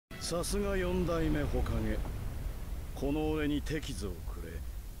さすが4代目火影。この俺に手傷をくれ、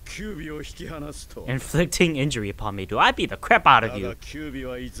キュービを引き離すと。Inflicting injury upon me. Do I beat the crap out of だ you? がキュービ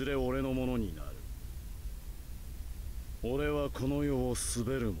はいずれ俺のものになる。俺はこの世を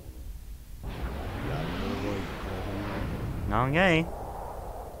滑るもの。やるのはいい。Okay.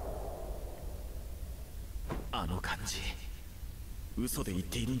 あの感じ、嘘で言っ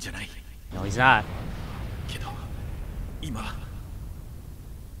ているんじゃない。 No, he's not. けど今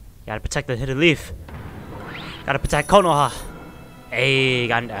Gotta protect the hidden leaf. Gotta protect Konoha. Hey,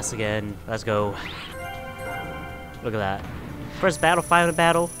 got an S again. Let's go. Look at that. First battle, final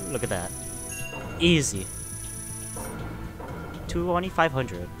battle. Look at that. Easy.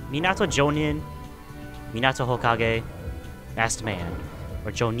 2500. Minato Jonin. Minato Hokage. Masked Man.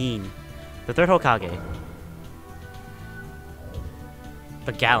 Or Jonin. The third Hokage.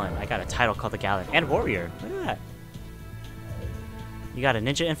 The Gallon. I got a title called The Gallon. And Warrior. Look at that. You got a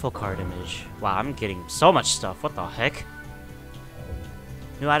ninja info card image. Wow, I'm getting so much stuff. What the heck?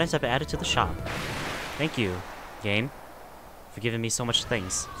 New items have been added to the shop. Thank you, game, for giving me so much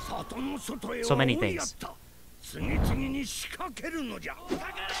things. So many things.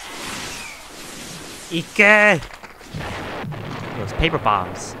 Ike! Those paper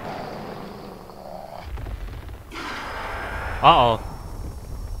bombs. Uh-oh.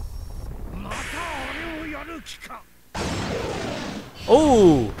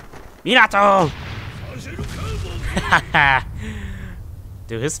 Oh! Minato!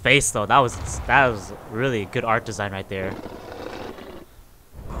 Dude, his face though, that was really good art design right there.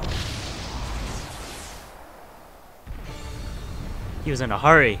 He was in a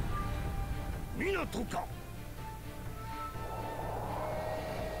hurry.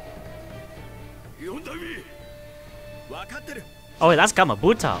 Oh wait, that's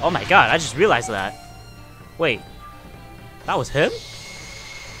Gamabuta. Oh my god, I just realized that. Wait, that was him?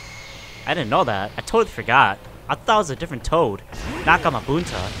 I didn't know that. I totally forgot. I thought it was a different Toad, not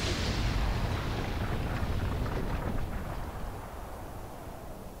Gamabunta.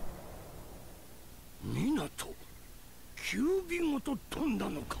 Minato, Kyuubi goto tonda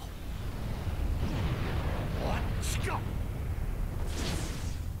no ka? Achi ka?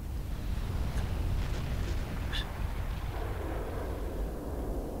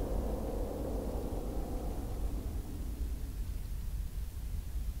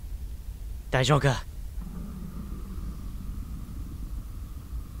 大丈夫か?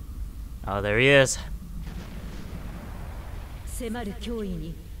 Oh, there he is. 迫る脅威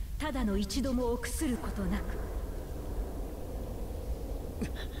にただの一度も臆することなく。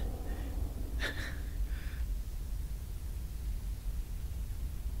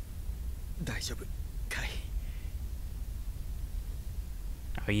大丈夫かい?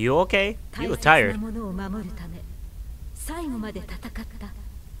 Are you okay? You look 大切 tired. なものを守るため最後まで戦った。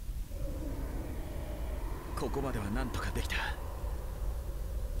ここまではなんとかできた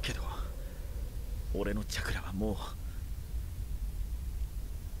けど、俺のチャクラはもう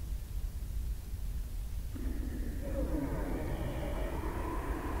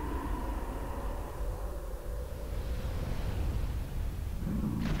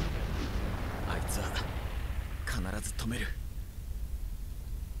あいつは必ず止める。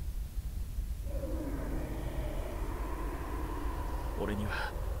俺に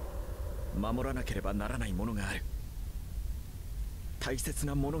は守らなければならないものがある。大切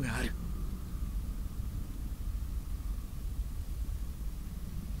なものがある。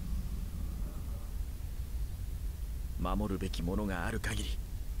守るべきものがある限り、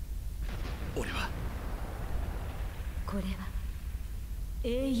俺は。これは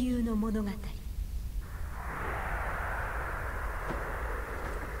英雄の物語。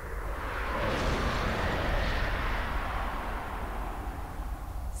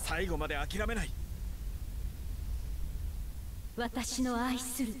最後まで諦めない。私の愛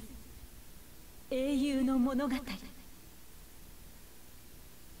する英雄の物語。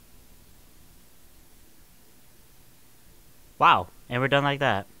Wow, and we're done like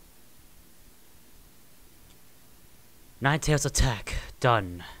that. Nine Tails attack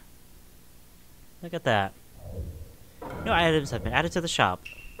done. Look at that. New items have been added to the shop.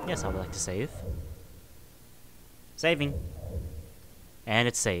 Yes, I would like to save. Saving. And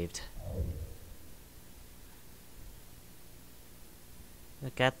it's saved.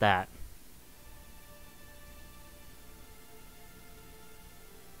 Look at that.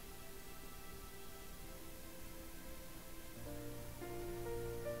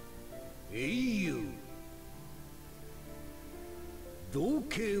 Eiyu, 道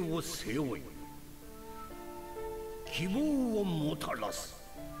化を背負い、希望をもたらす。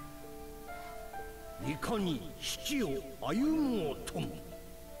いかに死地を歩もうとも、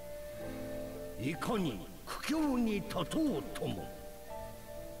いかに苦境に立とうとも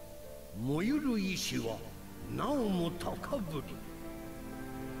燃ゆる意志はなおも高ぶり、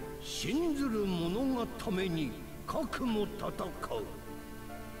信ずる者がために核も戦う、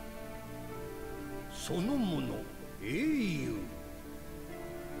そのもの英雄。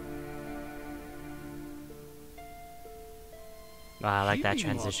Wow, I like that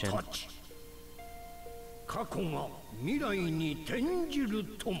transition. 過去が未来に転じる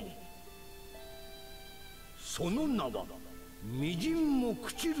とも、その名はみじんも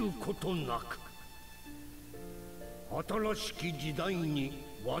朽ちることなく、新しき時代に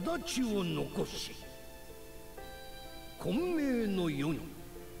轍を残し、混迷の世に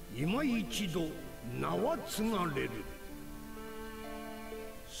今一度名は継がれる、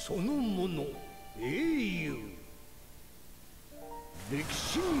そのもの英雄。歴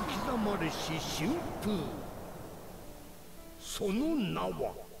史に刻まれし新風、その名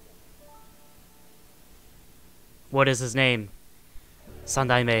は。 What is his name?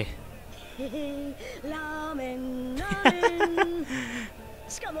 Sandaime. ラーメンラーメン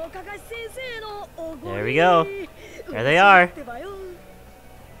しかもかかし先生のおごり。 There we go. There they are.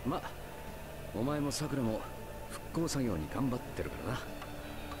 ま、お前もさくらも復興作業に頑張ってるからな。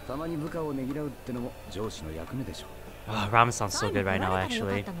たまに部下をねぎらうってのも上司の役目でしょ。 Oh, ramen sounds so good right now,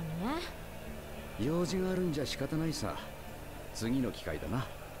 actually. 用事があるんじゃ仕方ないさ。次の機会だな。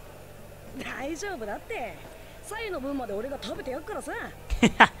大丈夫だって。サイの分まで俺が食べてやっからさ。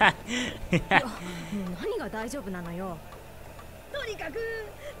何が大丈夫なのよ。とにかく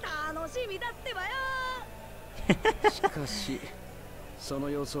楽しみだってばよ。しかし、その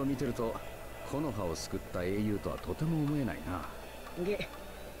様子を見てると、木の葉を救った英雄とはとても思えないな。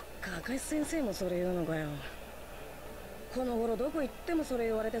かかし先生もそれ言うのかよ。この頃どこ行ってもそれ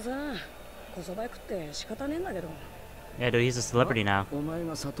言われてさ、こそば食って仕方ねえんだけど。Yeah, dude, he's a celebrity now. お前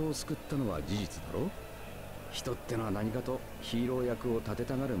が里を救ったのは事実だろ。人ってのは何かとヒーロー役を立て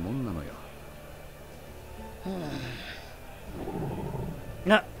たがるもんなのよ。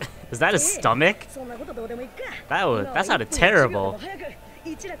No, is that his stomach? そんなことどうでもいいか。 That sounded terrible.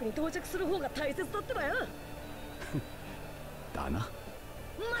 一楽に到着する方が大切だってばよ。だな。待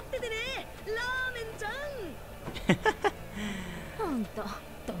っててね、ラーメンちゃん。ほんと、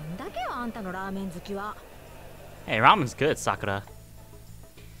どんだけよあんたのラーメン好きは。 Hey, ramen's good, Sakura.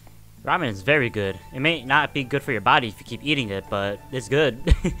 Ramen is very good. It may not be good for your body if you keep eating it, but it's good.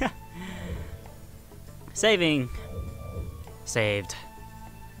 Saving. Saved.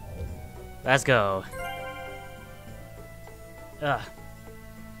 Let's go. Ugh.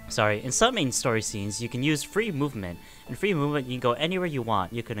 Sorry, in some main story scenes, you can use free movement. In free movement, you can go anywhere you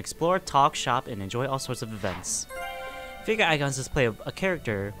want. You can explore, talk, shop, and enjoy all sorts of events. Figure icons display a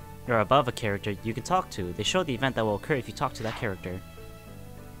character, or above a character you can talk to. They show the event that will occur if you talk to that character.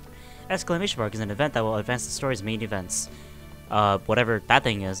 Exclamation mark is an event that will advance the story's main events. Whatever that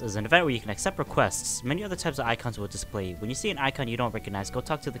thing is an event where you can accept requests. Many other types of icons will display. When you see an icon you don't recognize, go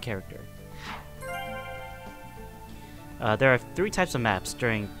talk to the character. There are 3 types of maps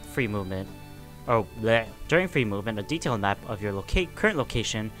during free movement. During free movement, a detailed map of your current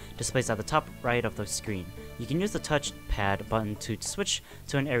location displays at the top right of the screen. You can use the touchpad button to switch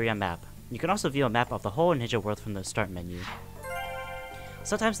to an area map. You can also view a map of the whole Ninja world from the start menu.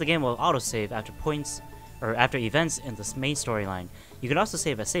 Sometimes the game will autosave after events in the main storyline. You can also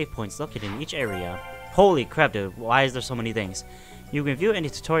save at save points located in each area. Holy crap, dude, why is there so many things? You can view any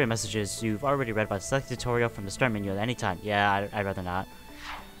tutorial messages you've already read by selecting tutorial from the start menu at any time. Yeah, I'd rather not.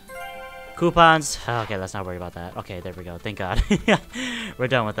 Coupons. Okay, let's not worry about that. Okay, there we go. Thank God. We're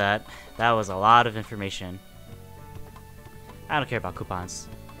done with that. That was a lot of information. I don't care about coupons.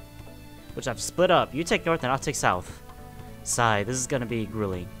 Which I've split up. You take north and I'll take south. Sigh, this is gonna be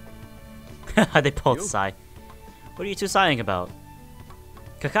grueling. They both sigh. What are you two sighing about?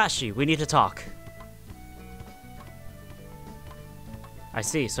 Kakashi, we need to talk. I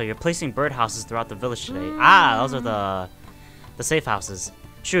see, so you're placing birdhouses throughout the village today. Ah, those are the safe houses.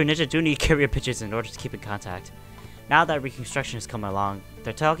 True, Ninja do need carrier pigeons in order to keep in contact. Now that reconstruction is coming along,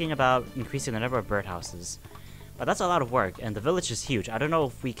 they're talking about increasing the number of birdhouses. But that's a lot of work, and the village is huge. I don't know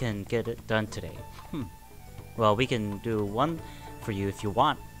if we can get it done today. Well, we can do one for you if you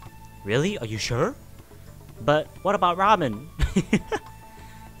want. Really? Are you sure? But what about ramen?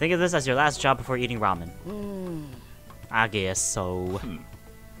 Think of this as your last job before eating ramen. I guess so.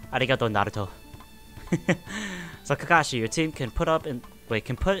 Arigato, Naruto. So Kakashi, your team can put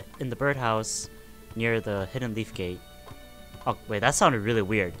in the birdhouse near the hidden leaf gate. Oh wait, that sounded really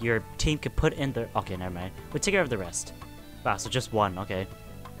weird. Your team can put in the. Okay, never mind. We'll take care of the rest. Wow, so just one. Okay.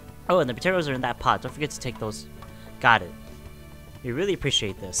 Oh, and the materials are in that pot. Don't forget to take those. Got it. We really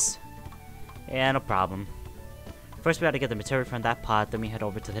appreciate this. Yeah, no problem. First, we gotta get the material from that pod, then we head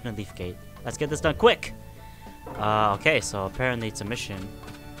over to the Hidden Leaf Gate. Let's get this done quick! Okay, so apparently it's a mission.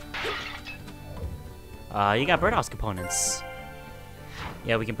 You got birdhouse components.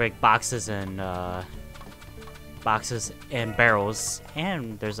 Yeah, we can break boxes and barrels,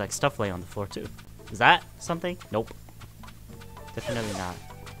 and there's like stuff laying on the floor too. Is that something? Nope. Definitely not.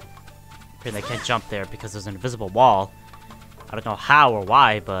 Apparently I can't jump there because there's an invisible wall. I don't know how or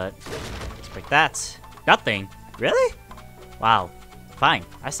why, but let's break that. Nothing. Really? Wow. Fine.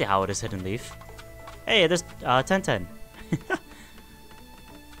 I see how it is, Hidden Leaf. Hey, there's 1010. A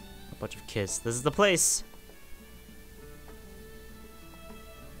bunch of kids. This is the place.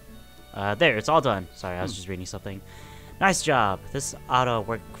 There, it's all done. Sorry, I was just reading something. Nice job. This ought to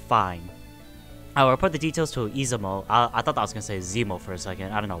work fine. I will report the details to Izumo. I thought I was gonna say Zemo for a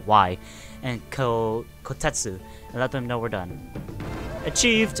second. I don't know why. And Kotetsu, and let them know we're done.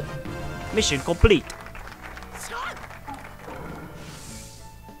 Achieved. Mission complete.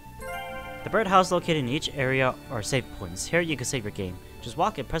 The birdhouse located in each area are save points. Here you can save your game. Just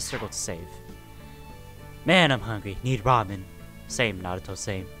walk and press circle to save. Man, I'm hungry. Need ramen. Same, Naruto,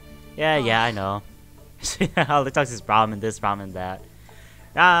 same. Yeah, I know. All it talks is ramen this, ramen that.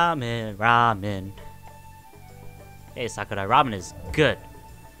 Ramen. Hey, Sakura, ramen is good.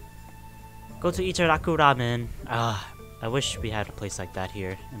 Go to Ichiraku Ramen. I wish we had a place like that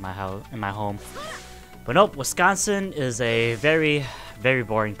here in my house, in my home. But nope, Wisconsin is a very, very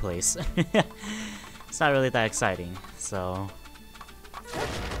boring place. It's not really that exciting. So,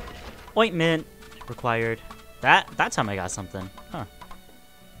 ointment required. That time I got something. Huh?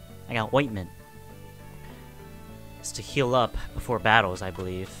 I got ointment. It's to heal up before battles, I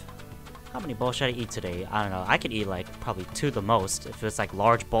believe. How many bowls should I eat today? I don't know. I could eat like probably 2 the most if it's like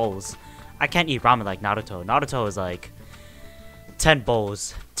large bowls. I can't eat ramen like Naruto. Naruto is like 10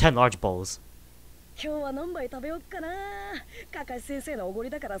 bowls, 10 large bowls. 今日は何杯食べよっかな。カカシ先生のおごり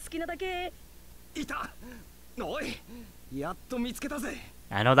だから好きなだけ。いた。おい、やっと見つけたぜ。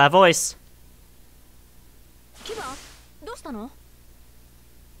I know that voice. キバ、どうしたの？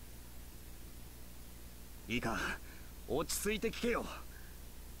いいか、落ち着いて聞けよ。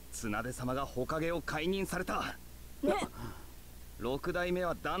綱手様が火影を解任された。ね。6代目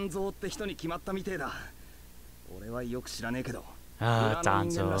は団蔵って人に決まったみてえだ。俺はよく知らねえけど。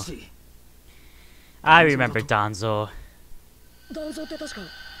Danzo. I remember Danzo. 団蔵って確か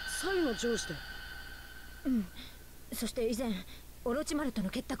サイの上司で。うん。そして以前オロチマルとの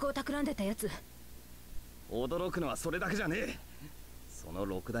結託を企んでたやつ。驚くのはそれだけじゃねえ。その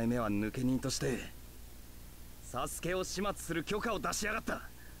6代目は抜け人としてサスケを始末する許可を出しやがった。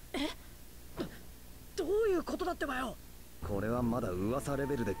どういうことだってばよ。これはまだ噂レ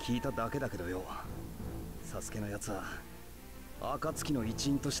ベルで聞いただけだけどよ。サスケのやつは暁の一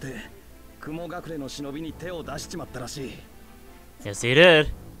員として雲隠れの忍びに手を出しちまったらしい。Yes, he did.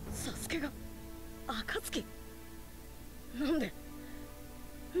 サスケが暁。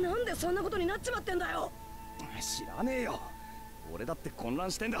なんでそんなことになっちまってんだよ。知らねえよ。俺だって混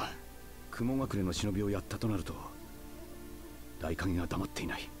乱してんだ。雲隠れの忍びをやったとなると大影が黙ってい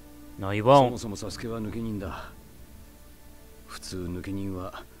ない。 No, he そ won't. もそもサスケは抜け人だ。普通抜け人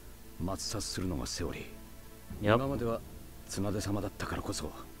は抹殺するのがセオリー。今 Yep. までは綱手様だったからこ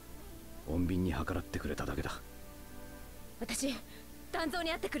そ穏便に計らってくれただけだ。私、団蔵に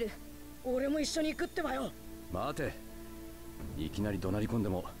会ってくる。俺も一緒に行くってばよ。待て。いきなり怒鳴り込んで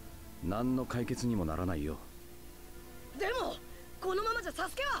も何の解決にもならないよ。でもこのままじゃサ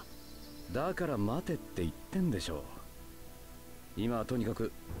スケは。だから待てって言ってんでしょ。今はとにか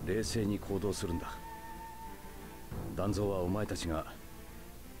く冷静に行動するんだ。団蔵はお前たちが、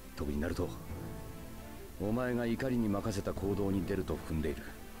特になるとお前が怒りに任せた行動に出ると踏んでいる。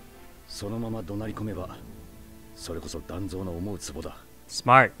そのまま怒鳴り込めばそれこそ団蔵の思うツボだ。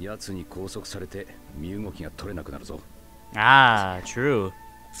 Smart. 奴に拘束されて身動きが取れなくなるぞ。 Ah, true.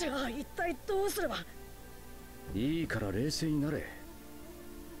 じゃあ一体どうすれば。いいから冷静になれ。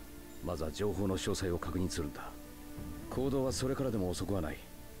まずは情報の詳細を確認するんだ。行動はそれからでも遅くはない。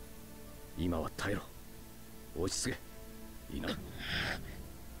今は耐えろ。落ち着け。いいな。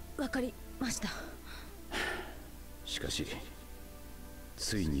わかりました。しかし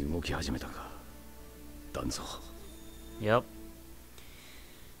ついに動き始めたか、団蔵。 Yep.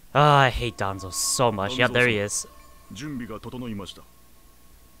 I hate Danzo so much. Yep, there he is. 準備が整いました。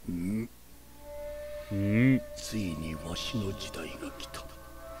ついにわしの時代が来た。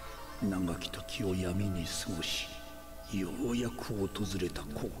長き時を闇に過ごし、ようやく訪れた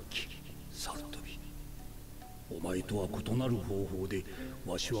好機、サルトビ。お前とは異なる方法で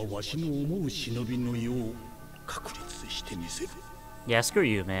わしはわしの思う忍びの世を確立してみせる。Yeah, screw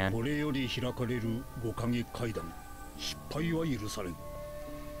you, man. これより開かれる五影階段、失敗は許されん。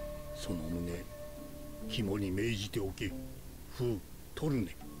その旨、肝に銘じておけ。風、取る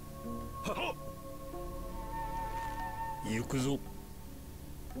ね。はは。行くぞ。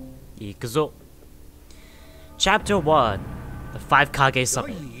行くぞ. Chapter 1, The Five Kage 第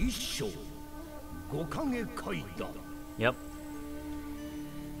Summit. 一章、五影階段。 Yep.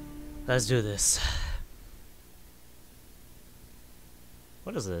 Let's do this.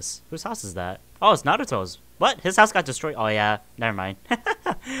 What is this? Whose house is that? Oh, it's Naruto's. What? His house got destroyed? Oh yeah, never mind.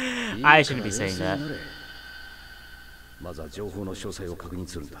 I shouldn't be saying that. まずは情報の詳細を確認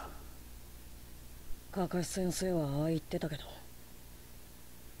するんだ。カカシ先生はああ言ってたけど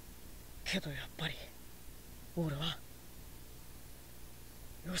やっぱり俺は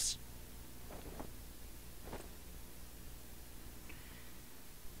よし。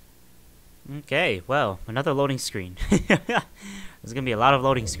 Okay, well, another loading screen. There's gonna be a lot of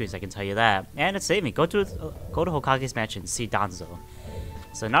loading screens, I can tell you that. And it's saving. Go to Hokage's mansion to see Danzo.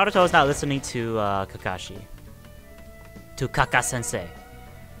 So Naruto is not listening to Kakashi. To Kaka-sensei.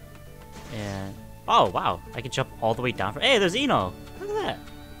 And oh wow, I can jump all the way down. Hey, there's Ino. Look at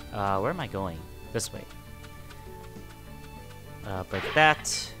that. Where am I going? This way. Break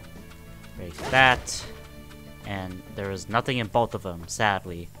that. Break that. And there is nothing in both of them,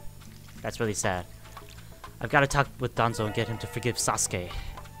 sadly. That's really sad. I've got to talk with Danzo and get him to forgive Sasuke.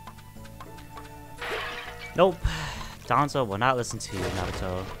 Nope. Danzo will not listen to you,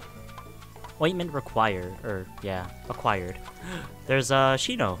 Naruto. Ointment required. Yeah, acquired. There's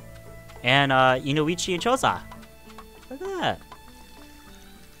Shino. And Inuichi and Choza. Look at that.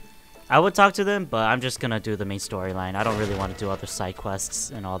 I would talk to them, but I'm just gonna do the main storyline. I don't really want to do other side quests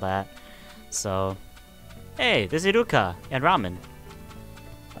and all that. So, hey, there's Iruka and Ramen.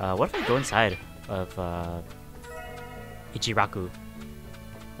 What if I go inside of Ichiraku?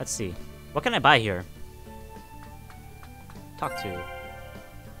 Let's see. What can I buy here? Talk to.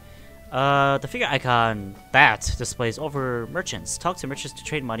 The figure icon that displays over merchants. Talk to merchants to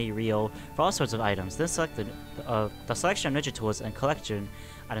trade money, Rio, for all sorts of items. Then select the selection of ninja tools and collection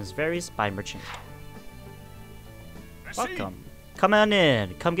items varies by merchant. Welcome. Come on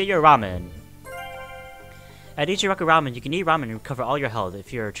in. Come get your ramen. At Ichiraku Ramen, you can eat ramen and recover all your health.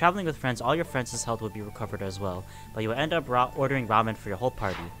 If you're traveling with friends, all your friends' health will be recovered as well. But you will end up ordering ramen for your whole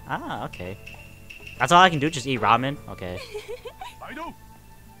party. Ah, okay. That's all I can do, just eat ramen? Okay.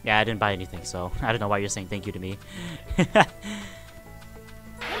 Yeah, I didn't buy anything, so I don't know why you're saying thank you to me.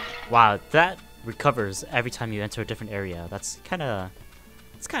 Wow, that recovers every time you enter a different area. That's kinda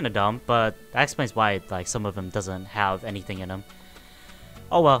dumb, but that explains why like some of them doesn't have anything in them.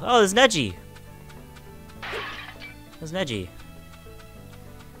 Oh well. Oh, there's Neji! There's Neji.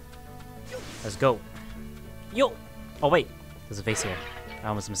 Let's go. Yo! Oh wait, there's a vase here. I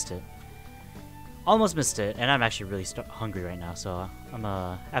almost missed it. Almost missed it, and I'm actually really hungry right now, so I'm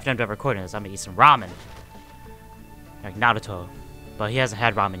after I'm done recording this, I'm gonna eat some ramen. Like Naruto. But he hasn't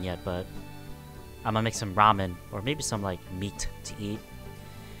had ramen yet, but I'm gonna make some ramen, or maybe some like meat to eat.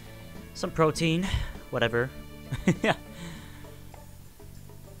 Some protein, whatever. Yeah.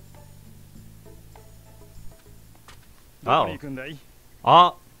 Oh.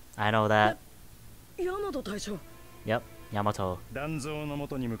 Oh, I know that. Yep, Yamato. 断蔵の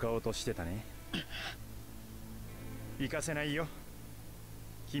元に向かおうとしてたね。行かせないよ。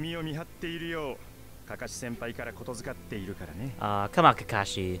君を見張っているよう、カカシ先輩からことづかっているからね。Come on,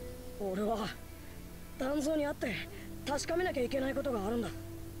 Kakashi. 俺は断蔵に会って確かめなきゃいけないことがあるんだ。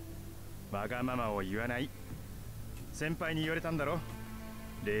わがままを言わない。先輩に言われたんだろ。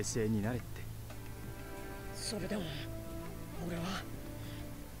冷静になれって。それでも俺は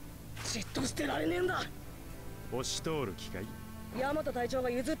じっとしてられねえんだ。押し通る機会。大和隊長が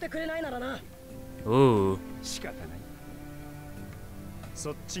譲ってくれないならな。仕方ない。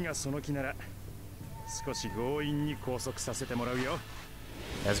そっちがその気なら少し強引に拘束させてもらうよ。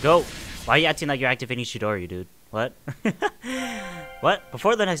Let's go. Why are you acting like you're activating Chidori, dude? What? What?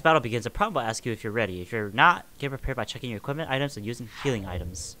 Before the next battle begins, a prompt will ask you if you're ready. If you're not, get prepared by checking your equipment items and using healing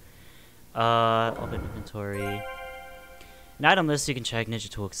items. Open inventory. An item list you can check Ninja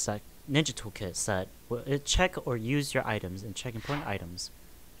Toolkit set. Check or use your items and check important items.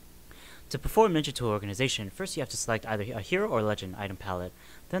 To perform Ninja Tool organization, first you have to select either a hero or legend item palette.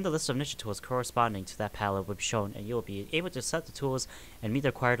 Then the list of ninja tools corresponding to that palette will be shown and you will be able to set the tools and meet the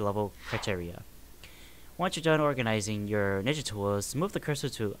required level criteria. Once you're done organizing your ninja tools, move the cursor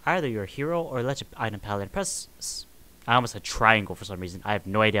to either your hero or legend item palette and press... I almost said triangle for some reason. I have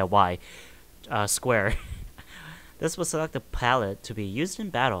no idea why. Square. This will select the palette to be used in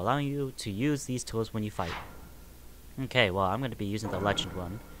battle, allowing you to use these tools when you fight. Okay, well, I'm going to be using the legend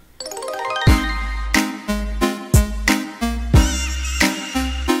one.